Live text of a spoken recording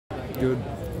dude?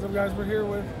 What's up, guys? We're here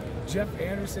with Jeff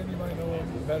Anderson. You might know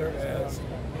him better as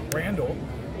Randall.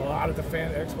 Out at the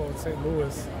Fan Expo in St.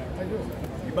 Louis. How you doing,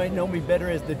 man? You might know me better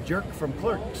as the jerk from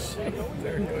Clerks.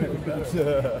 There you go, even better.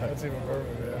 That's even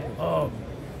perfect, man.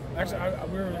 Actually,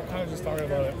 we were kind of just talking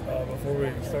about it before we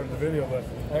started the video, but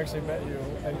I actually met you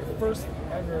at your first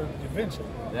ever convention,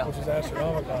 which was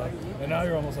Astronomicon, and now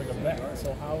you're almost like a vet.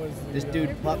 So how is the, this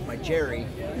dude popped my cherry?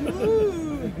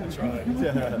 That's right.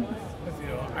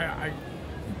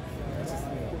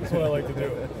 That's what I like to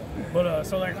do. But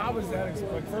so like, how was that?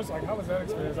 How was that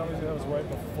experience? Obviously, that was right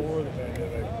before the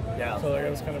pandemic. Yeah. So like,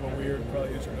 that was kind of a weird,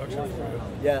 probably introduction for you.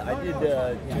 Yeah, I did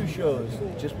 2 shows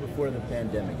just before the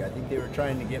pandemic. I think they were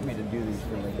trying to get me to do these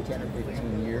for like 10 or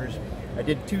 15 years. I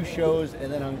did 2 shows,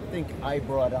 and then I think I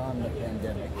brought on the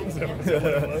pandemic.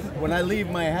 When I leave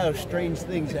my house, strange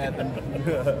things happen.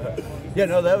 Yeah,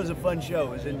 no, that was a fun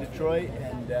show. It was in Detroit,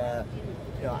 and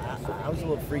you know, I was a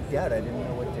little freaked out. I didn't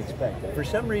know what to expect. For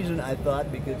some reason, I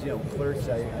thought, because, you know, Clerks,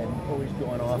 I'm always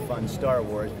going off on Star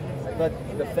Wars, I thought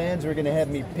the fans were going to have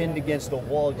me pinned against the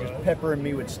wall, just peppering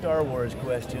me with Star Wars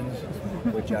questions,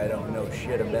 which I don't know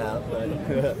shit about.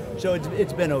 But so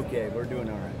it's been okay. We're doing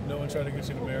all right. No one tried to get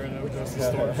you to marry them with just the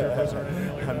stormtroopers or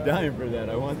anything like that? I'm dying for that.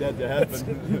 I want that to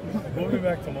happen. We'll be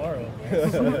back tomorrow.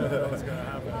 What's going to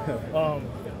happen?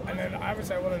 And then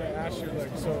obviously I wanted to ask you, like,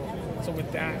 so with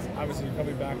that, obviously you're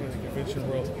coming back into the convention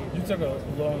world. You took a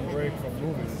long break from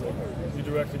movies. Like, you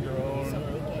directed your own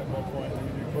at one point, and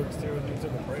you did Clerks too, and you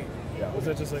took a break. Yeah. Was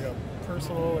that just like a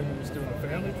personal, like you're just doing a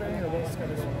family thing, or what's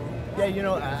kind of going on? Yeah, you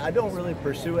know, I don't really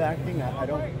pursue acting.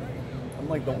 I'm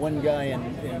like the one guy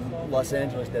in Los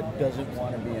Angeles that doesn't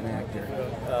want to be an actor.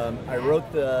 I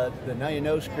wrote the Now You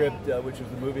Know script, which was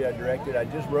the movie I directed. I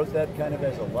just wrote that kind of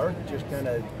as a lark, just kind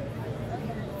of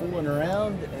fooling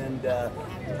around, and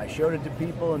I showed it to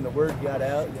people, and the word got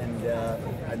out, and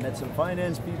I met some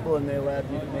finance people, and they allowed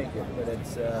me to make it. But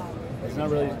it's not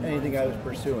really anything I was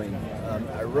pursuing.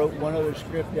 I wrote one other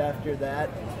script after that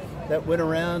went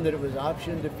around, that it was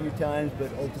optioned a few times,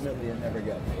 but ultimately it never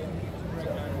got made.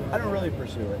 So I don't really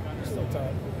pursue it. Still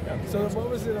time. Yeah. So what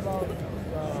was it about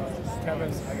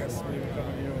Kevin, I guess, maybe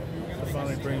coming to you to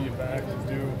finally bring you back to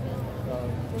do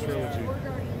trilogy?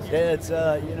 Yeah, it's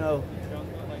you know,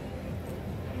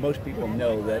 most people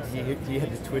know that he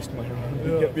had to twist my arm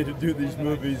to get me to do these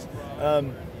movies.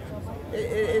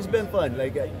 It's been fun.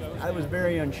 Like I was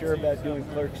very unsure about doing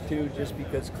Clerks 2, just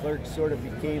because Clerks sort of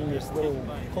became this little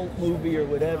cult movie or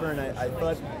whatever, and I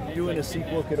thought doing a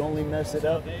sequel could only mess it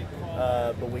up.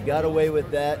 But we got away with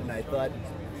that, and I thought,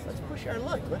 let's push our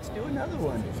luck. Let's do another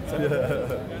one. So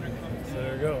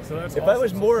there you go. So that's if awesome. I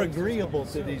was more agreeable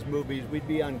to these movies, we'd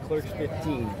be on Clerks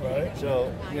 15. Right.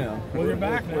 So, you know, well, you're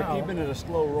back now. We're keeping it a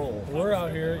slow roll. We're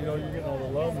out here, you know, you're getting all the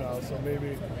love now, so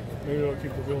maybe we'll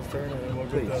keep the wheels turning, and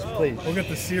we'll get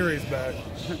the series back.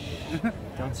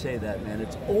 Don't say that, man.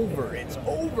 It's over. It's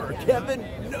over, Kevin.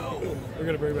 No. We're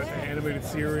gonna bring back the animated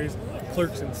series,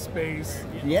 Clerks in Space.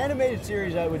 The animated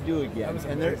series I would do again,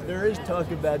 and there is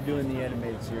talk about doing the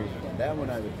animated series again. That one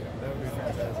I would do. That would be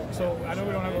fantastic. So I know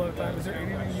we don't have a lot of time. Is there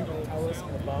anything you can tell us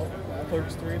about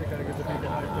Clerks 3 to kind of get the people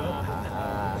hyped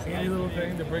up? Any little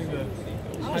thing to bring the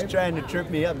He's trying to trip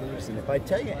me up. Listen, if I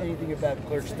tell you anything about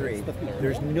Clerks 3,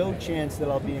 there's no chance that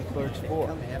I'll be in Clerks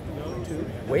 4.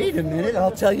 Wait a minute,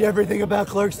 I'll tell you everything about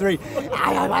Clerks 3.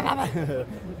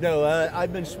 No,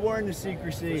 I've been sworn to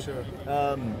secrecy. Sure.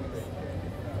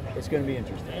 It's going to be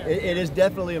interesting. It is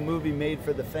definitely a movie made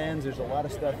for the fans. There's a lot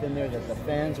of stuff in there that the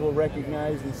fans will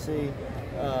recognize and see.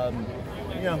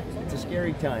 You know, it's a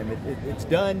scary time. It's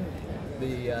done.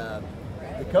 The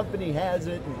company has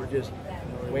it, and we're just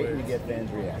waiting to get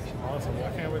fans' reaction. Awesome.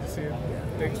 Well, I can't wait to see it.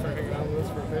 Thanks for hanging out with us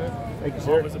for a bit. Thank you,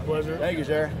 sir. Always a pleasure. Thank you,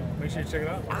 sir. Make sure you check it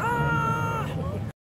out.